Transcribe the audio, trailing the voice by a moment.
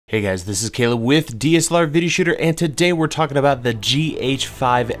Hey guys, this is Caleb with DSLR Video Shooter, and today we're talking about the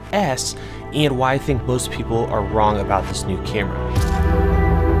GH5s and why I think most people are wrong about this new camera.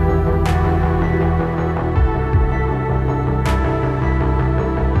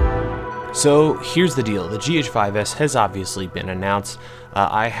 So here's the deal, the GH5s has obviously been announced.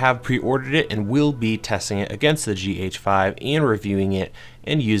 I have pre-ordered it and will be testing it against the GH5 and reviewing it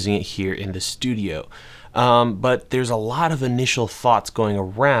and using it here in the studio. But there's a lot of initial thoughts going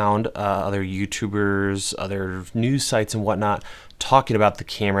around, other YouTubers, other news sites and whatnot, talking about the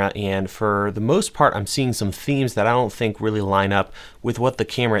camera, and for the most part I'm seeing some themes that I don't think really line up with what the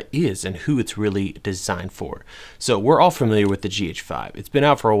camera is and who it's really designed for. So we're all familiar with the GH5. It's been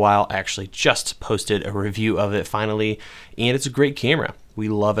out for a while. I actually just posted a review of it finally, and it's a great camera. We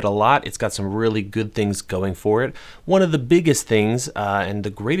love it a lot. It's got some really good things going for it. One of the biggest things and the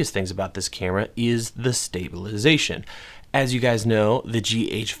greatest things about this camera is the stabilization. As you guys know, the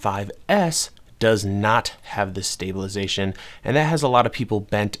GH5s does not have this stabilization, and that has a lot of people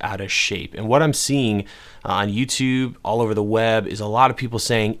bent out of shape. And what I'm seeing on YouTube, all over the web, is a lot of people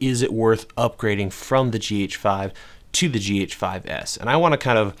saying, is it worth upgrading from the GH5 to the GH5s? And I want to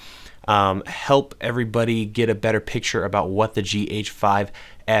kind of help everybody get a better picture about what the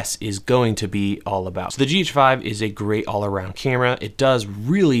GH5s is going to be all about. So the GH5 is a great all-around camera. It does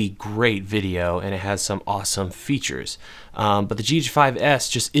really great video and it has some awesome features. But the GH5s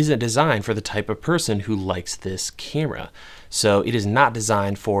just isn't designed for the type of person who likes this camera. So it is not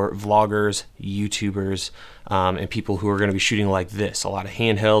designed for vloggers, YouTubers, and people who are going to be shooting like this. A lot of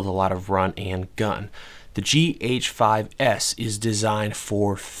handheld, a lot of run and gun. The GH5s is designed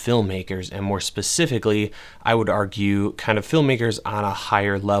for filmmakers, and more specifically, I would argue kind of filmmakers on a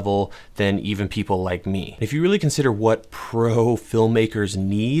higher level than even people like me. If you really consider what pro filmmakers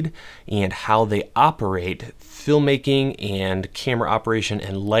need and how they operate, filmmaking and camera operation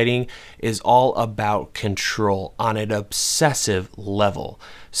and lighting is all about control on an obsessive level.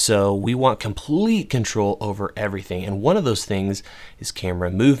 So we want complete control over everything, and one of those things is camera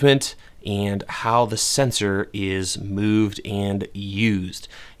movement and how the sensor is moved and used.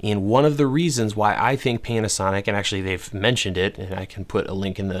 And one of the reasons why I think Panasonic, and actually they've mentioned it, and I can put a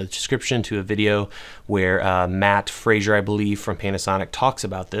link in the description to a video where Matt Fraser, I believe, from Panasonic talks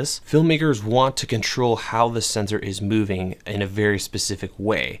about this. Filmmakers want to control how the sensor is moving in a very specific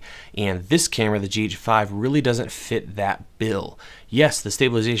way. And this camera, the GH5, really doesn't fit that bill. Yes, the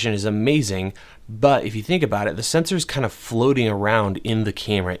stabilization is amazing, but if you think about it, the sensor is kind of floating around in the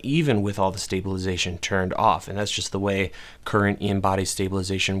camera, even with all the stabilization turned off. And that's just the way current in-body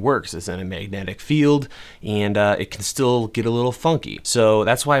stabilization works. It's in a magnetic field, and it can still get a little funky. So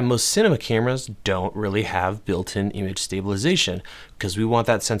that's why most cinema cameras don't really have built-in image stabilization, because we want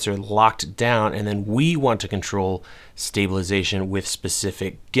that sensor locked down, and then we want to control stabilization with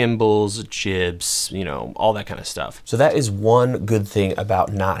specific gimbals, jibs, you know, all that kind of stuff. So that is one good thing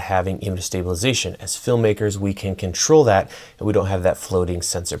about not having image stabilization. As filmmakers, we can control that, and we don't have that floating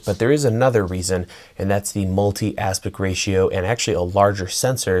sensor. But there is another reason, and that's the multi-aspect ratio and actually a larger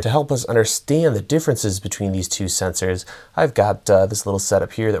sensor. To help us understand the differences between these two sensors, I've got this little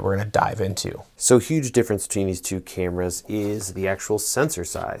setup here that we're going to dive into. So huge difference between these two cameras is the actual sensor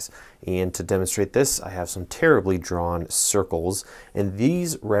size. And to demonstrate this, I have some terribly drawn circles, and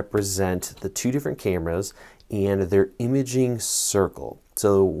these represent the two different cameras and their imaging circle.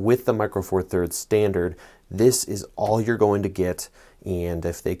 So with the Micro Four Thirds standard, this is all you're going to get. And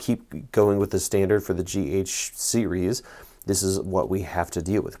if they keep going with the standard for the GH series, this is what we have to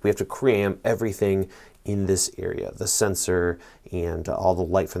deal with. We have to cram everything in this area. The sensor and all the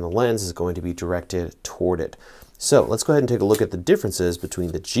light from the lens is going to be directed toward it. So let's go ahead and take a look at the differences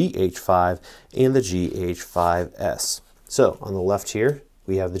between the GH5 and the GH5s. So on the left here,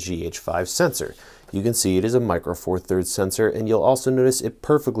 we have the GH5 sensor. You can see it is a Micro Four Thirds sensor, and you'll also notice it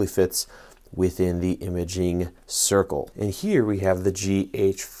perfectly fits within the imaging circle. And here we have the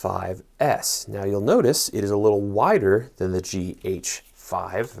GH5s. Now you'll notice it is a little wider than the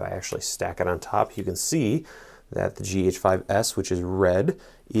GH5. If I actually stack it on top, you can see that the GH5s, which is red,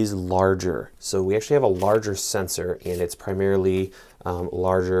 is larger. So we actually have a larger sensor, and it's primarily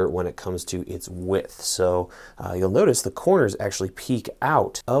larger when it comes to its width. So you'll notice the corners actually peek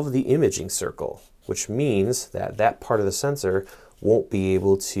out of the imaging circle, which means that that part of the sensor won't be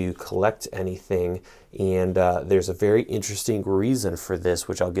able to collect anything. And there's a very interesting reason for this,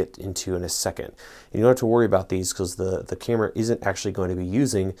 which I'll get into in a second. And you don't have to worry about these because the camera isn't actually going to be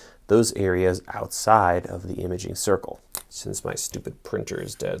using those areas outside of the imaging circle. Since my stupid printer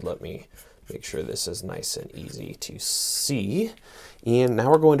is dead, let me Make sure this is nice and easy to see. And now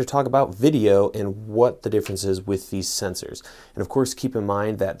we're going to talk about video and what the difference is with these sensors. And of course, keep in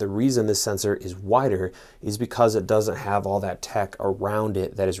mind that the reason this sensor is wider is because it doesn't have all that tech around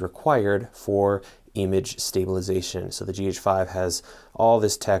it that is required for image stabilization. So the GH5 has all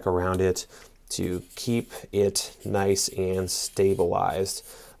this tech around it to keep it nice and stabilized,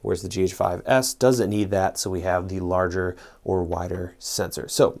 whereas the GH5s doesn't need that, so we have the larger or wider sensor.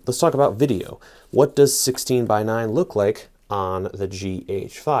 So let's talk about video. What does 16:9 look like on the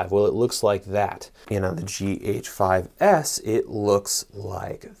GH5? Well, it looks like that. And on the GH5s, it looks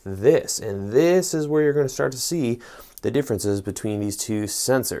like this. And this is where you're going to start to see the differences between these two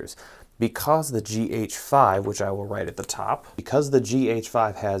sensors. Because the GH5, which I will write at the top, because the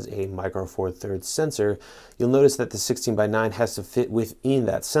GH5 has a micro four thirds sensor, you'll notice that the 16:9 has to fit within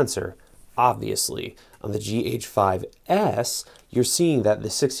that sensor, obviously. On the GH5s, you're seeing that the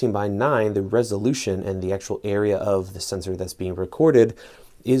 16:9, the resolution and the actual area of the sensor that's being recorded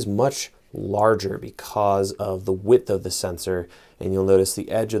is much larger because of the width of the sensor. And you'll notice the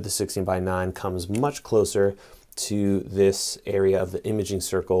edge of the 16:9 comes much closer to this area of the imaging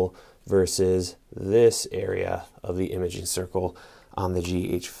circle versus this area of the imaging circle on the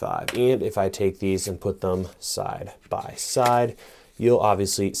GH5. And if I take these and put them side by side, you'll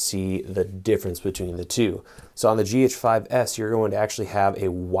obviously see the difference between the two. So on the GH5s, you're going to actually have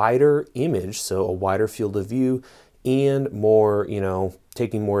a wider image, so a wider field of view, and more,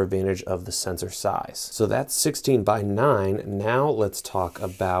 taking more advantage of the sensor size. So that's 16:9. Now let's talk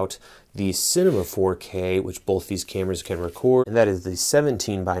about the Cinema 4K, which both these cameras can record, and that is the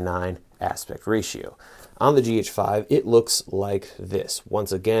 17:9 aspect ratio. On the GH5, it looks like this.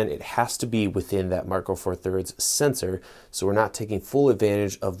 Once again, it has to be within that micro four thirds sensor, so we're not taking full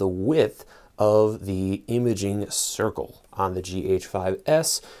advantage of the width of the imaging circle. On the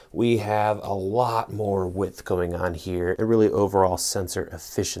GH5s, we have a lot more width going on here and really overall sensor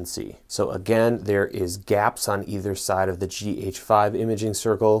efficiency. So again, there is gaps on either side of the GH5 imaging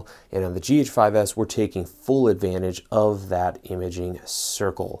circle, and on the GH5s, we're taking full advantage of that imaging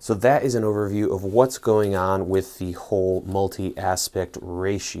circle. So that is an overview of what's going on with the whole multi-aspect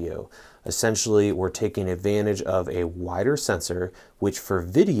ratio. Essentially, we're taking advantage of a wider sensor, which for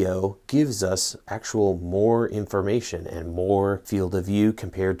video gives us actual more information and more field of view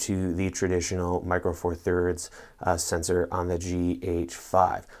compared to the traditional micro four thirds sensor on the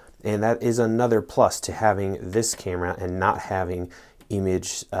GH5. And that is another plus to having this camera and not having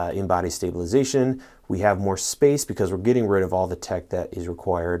image in-body stabilization. We have more space because we're getting rid of all the tech that is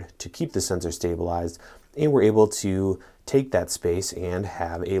required to keep the sensor stabilized, and we're able to take that space and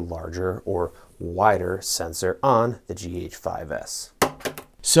have a larger or wider sensor on the GH5s.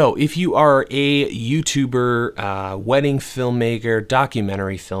 So if you are a YouTuber, wedding filmmaker,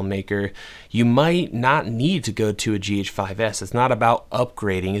 documentary filmmaker, you might not need to go to a GH5s. It's not about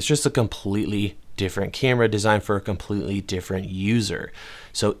upgrading. It's just a completely different camera designed for a completely different user.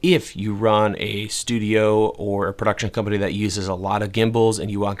 So if you run a studio or a production company that uses a lot of gimbals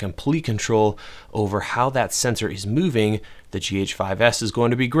and you want complete control over how that sensor is moving, the GH5s is going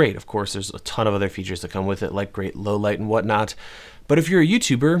to be great. Of course, there's a ton of other features that come with it, like great low light and whatnot. But if you're a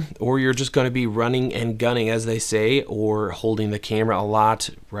YouTuber, or you're just going to be running and gunning, as they say, or holding the camera a lot,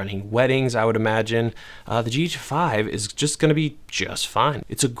 running weddings, I would imagine, the GH5 is just going to be just fine.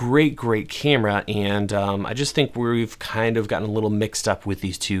 It's a great, great camera, and I just think we've kind of gotten a little mixed up with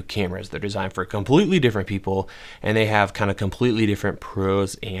these two cameras. They're designed for completely different people, and they have kind of completely different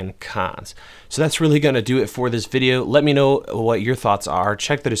pros and cons. So that's really going to do it for this video. Let me know what your thoughts are.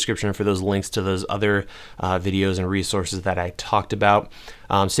 Check the description for those links to those other videos and resources that I talked about.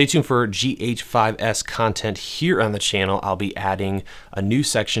 Stay tuned for GH5s content here on the channel. I'll be adding a new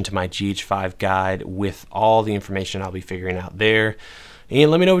section to my GH5 guide with all the information I'll be figuring out there.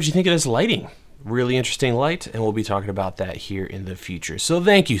 And let me know what you think of this lighting. Really interesting light, and we'll be talking about that here in the future. So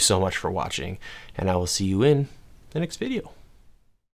thank you so much for watching, and I will see you in the next video.